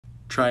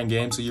Trying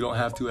games so you don't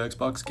have to.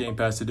 Xbox Game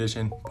Pass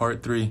Edition,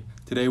 Part 3.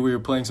 Today we are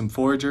playing some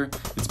Forager.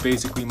 It's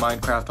basically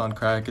Minecraft on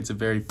crack. It's a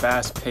very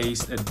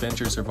fast-paced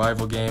adventure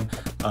survival game.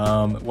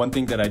 One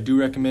thing that I do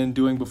recommend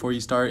doing before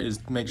you start is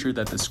make sure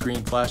that the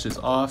screen flash is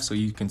off so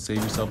you can save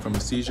yourself from a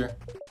seizure.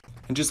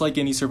 And just like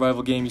any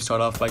survival game, you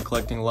start off by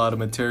collecting a lot of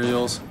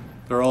materials.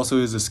 There also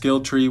is a skill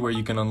tree where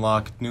you can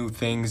unlock new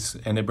things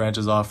and it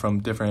branches off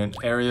from different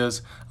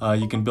areas.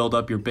 You can build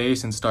up your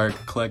base and start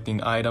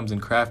collecting items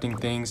and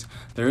crafting things.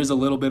 There is a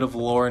little bit of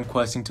lore and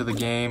questing to the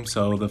game,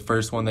 so the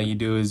first one that you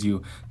do is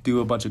you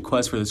do a bunch of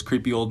quests for this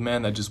creepy old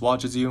man that just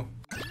watches you.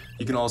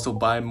 You can also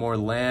buy more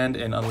land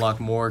and unlock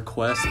more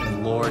quests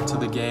and lore to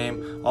the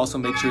game. Also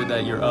make sure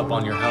that you're up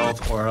on your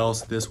health or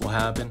else this will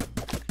happen.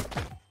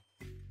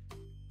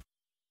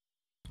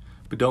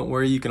 But don't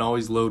worry, you can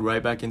always load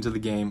right back into the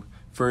game.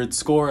 For its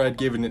score, I'd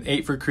give it an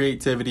 8 for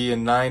creativity, a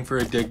 9 for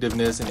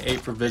addictiveness, an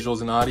 8 for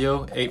visuals and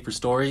audio, 8 for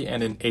story,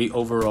 and an 8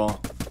 overall.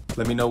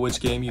 Let me know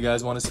which game you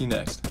guys want to see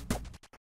next.